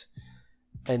guys.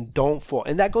 And don't fall.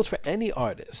 And that goes for any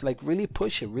artist. Like really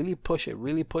push it,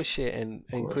 and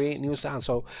create new sounds.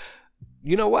 So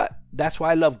you know what? That's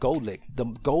why I love Gold Link. The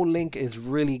Gold Link is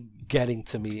really getting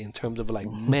to me in terms of like,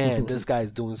 man, this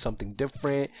guy's doing something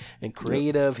different and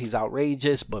creative. He's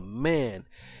outrageous, but man,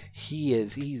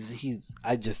 he's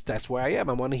that's where I am.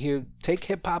 I want to take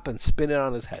hip hop and spin it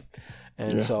on his head.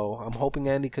 And so I'm hoping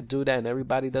Andy could do that and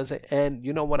everybody does it. And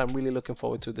you know what I'm really looking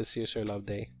forward to this year, Sir Love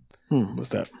Day? What's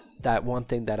that? That one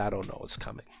thing that I don't know is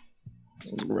coming.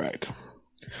 Right.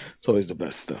 It's always the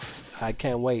best stuff. I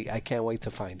can't wait to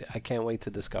find it. I can't wait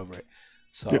to discover it.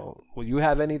 So, will you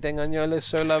have anything on your list,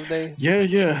 Sir Love Day?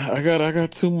 Yeah. I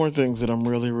got two more things that I'm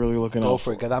really, really looking Go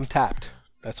for it, because I'm tapped.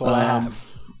 That's all I have.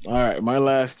 All right, my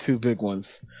last two big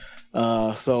ones.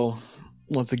 So,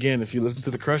 once again, if you listen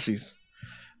to the Crushies,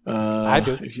 I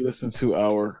do. If you listen to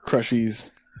our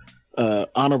Crushies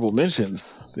honorable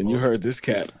mentions, then you heard this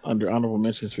cat under honorable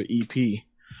mentions for EP,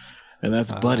 and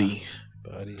that's Buddy.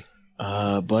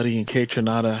 Buddy and K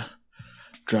Tronada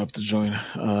dropped the joint,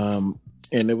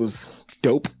 and it was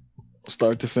dope,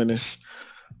 start to finish.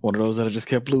 One of those that I just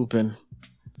kept looping,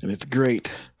 and it's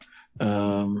great.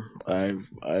 I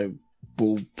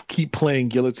will keep playing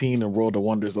Guillotine and World of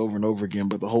Wonders over and over again,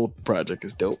 but the whole project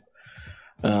is dope.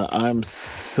 I'm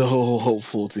so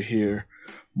hopeful to hear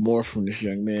more from this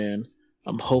young man.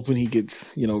 I'm hoping he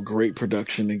gets, great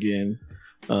production again,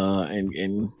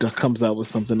 and comes out with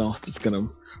something else that's gonna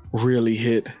really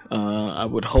hit. I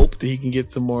would hope that he can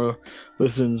get some more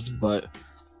listens, but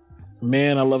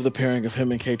man, I love the pairing of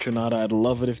him and K Tronada. I'd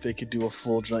love it if they could do a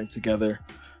full joint together,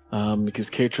 because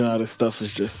K Tronada's stuff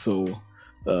is just so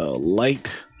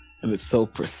light and it's so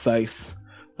precise.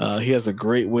 He has a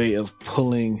great way of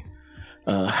pulling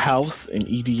house and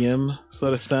EDM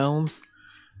sort of sounds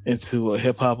into a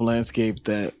hip-hop landscape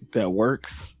that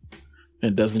works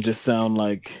and doesn't just sound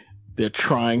like they're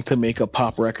trying to make a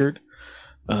pop record.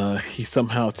 He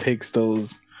somehow takes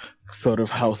those sort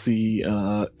of housey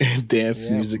dance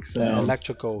music sounds,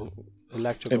 electrical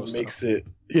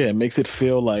and makes it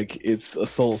feel like it's a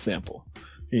soul sample.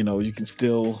 You can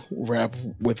still rap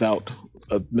without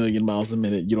a million miles a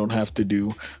minute. You don't have to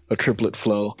do a triplet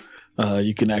flow.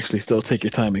 You can actually still take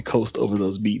your time and coast over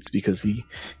those beats, because he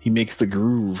makes the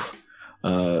groove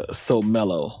so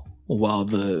mellow while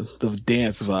the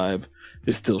dance vibe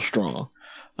is still strong.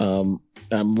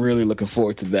 I'm really looking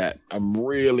forward to that. I'm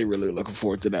really, really looking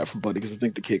forward to that from Buddy, because I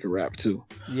think the kid can rap too.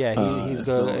 Yeah, he's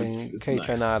good. So and K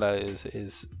Tronada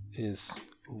is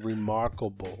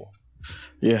remarkable.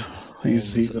 Yeah,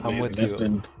 he's amazing. It's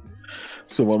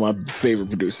been one of my favorite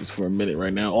producers for a minute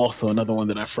right now. Also, another one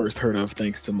that I first heard of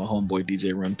thanks to my homeboy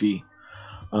DJ Run B.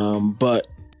 But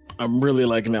I'm really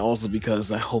liking that also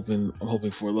because I'm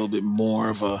hoping for a little bit more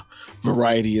of a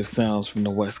variety of sounds from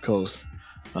the West Coast.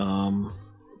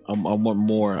 I want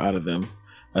more out of them,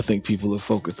 I think people have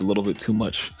focused a little bit too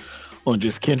much on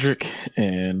just Kendrick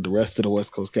and the rest of the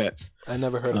West Coast cats. I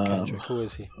never heard of Kendrick. Who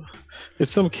is he?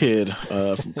 It's some kid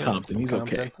from Compton. He's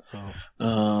Compton? Okay.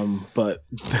 Oh. But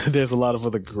there's a lot of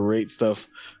other great stuff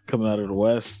coming out of the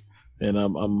West, and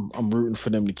I'm rooting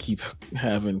for them to keep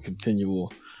having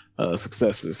continual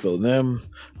successes. So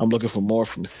I'm looking for more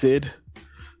from Sid.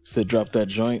 Sid dropped that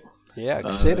joint. Yeah,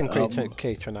 Sid and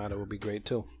K Tronada would be great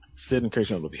too. Sid and K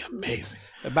Tronada would be amazing.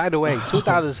 And by the way,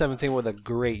 2017 was a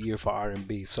great year for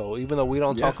R&B. So even though we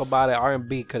don't talk about it,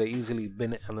 R&B could have easily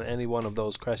been on any one of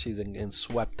those crushes and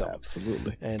swept them.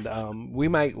 Absolutely. And we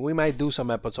might do some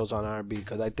episodes on R&B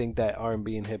because I think that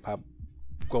R&B and hip hop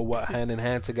go hand in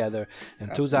hand together.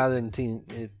 And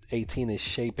 2018 is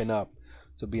shaping up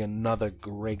to be another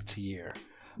great year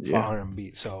for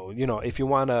R&B. So, if you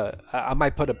want to, I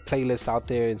might put a playlist out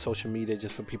there in social media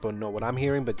just for people to know what I'm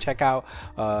hearing, but check out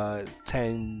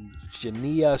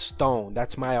Tangenia Stone.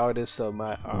 That's my artist,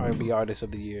 my R&B artist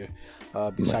of the year,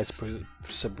 besides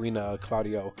Sabrina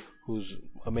Claudio, who's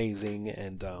amazing,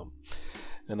 and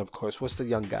of course, what's the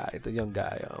young guy with the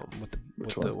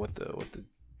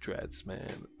dreads,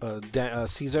 man. Daniel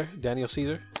Caesar.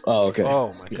 Oh, okay.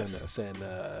 Oh my goodness. And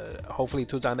hopefully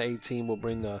 2018 will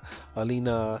bring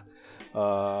Alina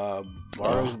Barzi.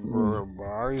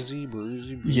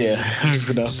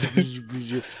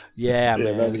 Yeah,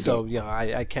 man. So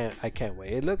I can't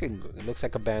wait. It looks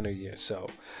like a banner year. So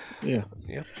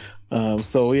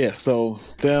So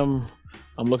them.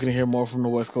 I'm looking to hear more from the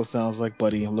West Coast. Sounds like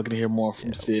Buddy. I'm looking to hear more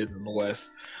from Sid in the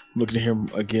West. I'm looking to hear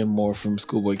again more from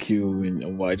Schoolboy Q and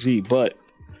YG. But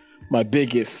my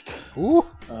biggest,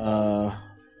 YG,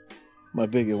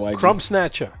 Crumb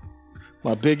Snatcher.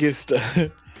 My biggest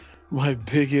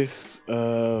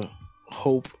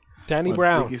hope. Danny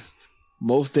Brown. Biggest,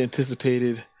 most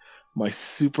anticipated. My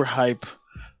super hype.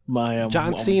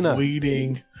 John Cena. I'm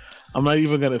waiting. I'm not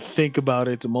even gonna think about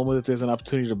it. The moment that there's an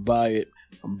opportunity to buy it,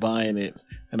 I'm buying it,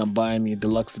 and I'm buying the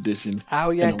deluxe edition. Al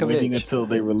Yankovic. And I'm waiting until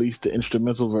they release the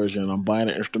instrumental version. I'm buying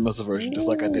the instrumental version just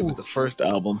like I did with the first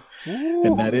album,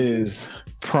 and that is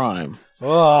Prime. We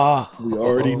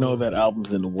already know that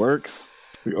album's in the works.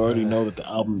 We already know that the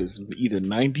album is either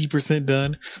 90%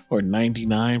 done or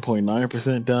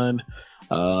 99.9% done.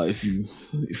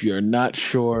 If you're not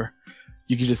sure,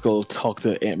 you can just go talk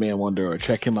to Ant-Man Wonder or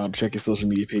check him out, check his social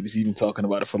media pages. He's been talking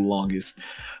about it for the longest.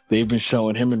 They've been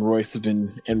showing, him and Royce have been,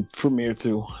 and Premiere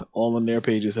too, all on their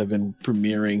pages have been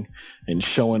premiering and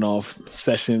showing off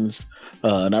sessions,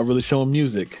 not really showing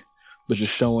music, but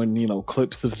just showing,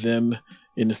 clips of them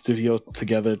in the studio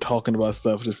together, talking about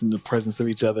stuff, just in the presence of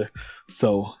each other.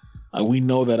 So we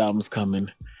know that album's coming.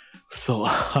 So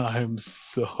I'm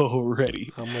so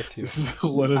ready. I'm with you.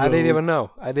 I didn't even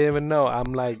know.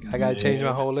 I'm like, I gotta change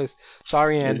my whole list.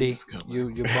 Sorry, Andy.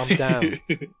 You bumped down.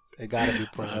 It gotta be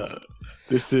Prime.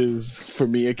 This is for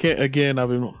me. Again,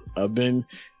 I've been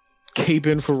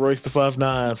caping for Royce the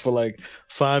 5'9" for like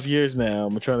 5 years now.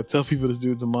 I'm trying to tell people this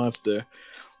dude's a monster.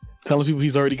 Telling people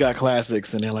he's already got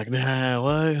classics, and they're like, nah,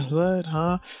 what,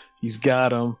 huh? He's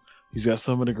got them. He's got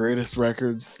some of the greatest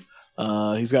records.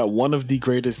 He's got one of the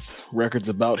greatest records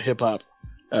about hip-hop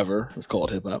ever. It's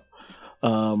called Hip Hop,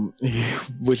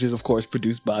 which is, of course,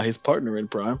 produced by his partner in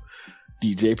Prime,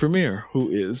 DJ Premier, who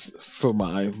is, for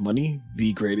my money,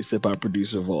 the greatest hip-hop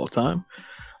producer of all time.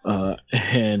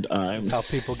 And that's how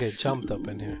people get jumped up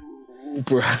in here.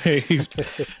 Right.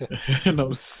 And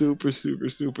I'm super, super,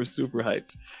 super, super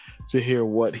hyped to hear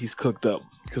what he's cooked up.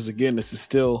 Because, again, this is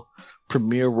still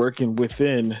Premier working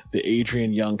within the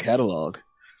Adrian Young catalog.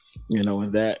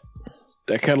 And that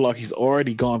catalog he's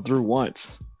already gone through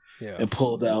once and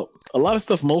pulled out a lot of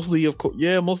stuff. Mostly, of course,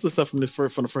 most of the stuff from the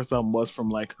first album was from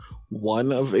like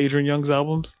one of Adrian Young's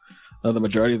albums. The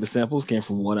majority of the samples came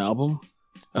from one album,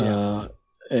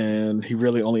 and he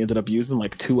really only ended up using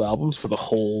like 2 albums for the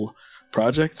whole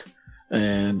project.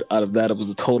 And out of that, it was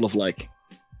a total of like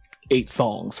 8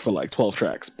 songs for like 12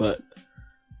 tracks. But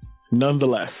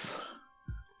nonetheless,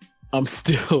 I'm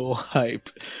still hype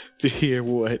to hear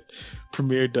what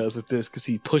Premier does with this, because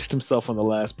he pushed himself on the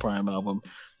last Prime album.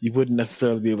 You wouldn't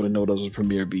necessarily be able to know those were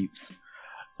Premier beats.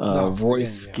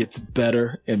 Royce gets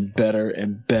better and better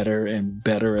and better and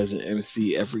better as an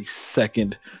MC every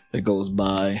second that goes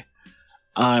by.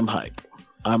 I'm hype.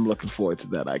 I'm looking forward to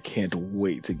that. I can't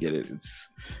wait to get it.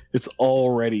 It's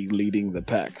already leading the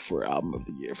pack for album of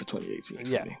the year for 2018.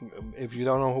 Yeah. If you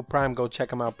don't know who Prime, go check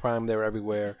them out. Prime, they're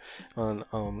everywhere on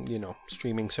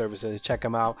streaming services. Check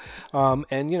them out.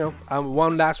 And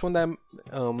one last one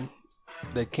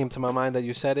that came to my mind that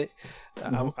you said it.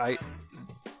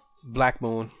 Black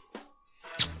Moon.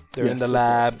 They're in the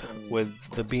lab with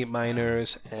the Beat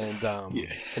Miners, and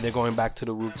they're going back to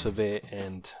the roots of it.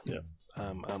 And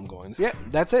I'm going. Yeah,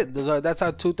 that's it. That's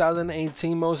our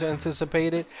 2018 most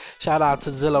anticipated. Shout out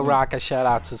to Zilla Rocca. Shout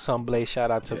out to Sunblaze.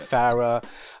 Shout out to Farrah.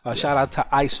 Shout out to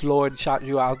Ice Lord. Shout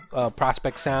you out,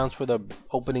 Prospect Sounds, for the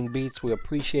opening beats. We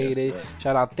appreciate it.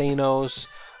 Shout out Thanos.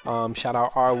 Shout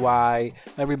out RY.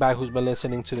 Everybody who's been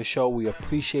listening to the show, we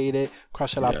appreciate it.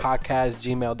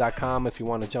 CrushALotPodcast@gmail.com if you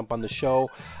want to jump on the show.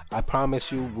 I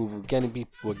promise you,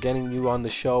 we're getting you on the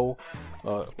show.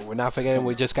 We're not forgetting.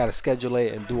 We just got to schedule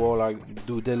it and do all our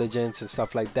due diligence and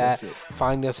stuff like that.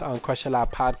 Find us on Crush a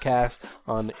Lot Podcast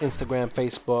on Instagram,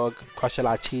 Facebook, Crush a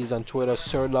Lot Cheese on Twitter,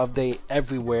 Sir Loveday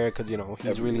everywhere, because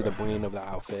he's really the brain of the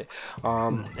outfit.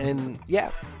 And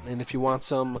if you want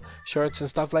some shirts and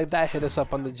stuff like that, hit us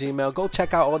up on the Gmail. Go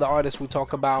check out all the artists we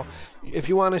talk about. If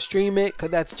you want to stream it, because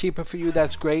that's cheaper for you,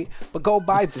 that's great. But go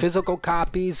buy physical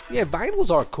copies. Yeah, vinyls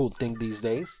are a cool thing these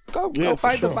days. Go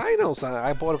buy the vinyls.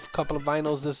 I bought a couple of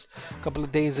vinyls this couple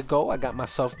of days ago. I got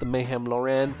myself the Mayhem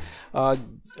Lauren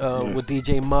with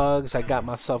DJ Muggs. I got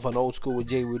myself an old school with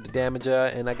J. Rue the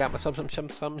Damager, and I got myself some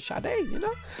Sade. And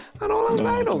all on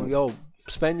vinyl. Yo,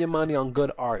 spend your money on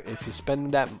good art. If you're spending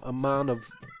that amount of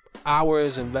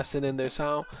hours invested in their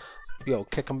sound,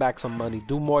 kick them back some money.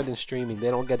 Do more than streaming.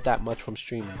 They don't get that much from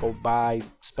streaming. Go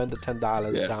spend the $10,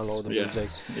 download the music,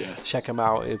 check them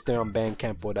out if they're on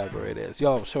Bandcamp, whatever it is.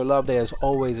 Sir Loveday, as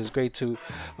always, it's great to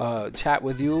chat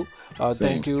with you.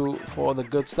 Thank you for all the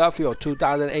good stuff.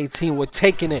 2018, we're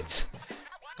taking it.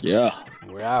 Yeah.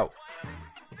 We're out.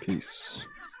 Peace.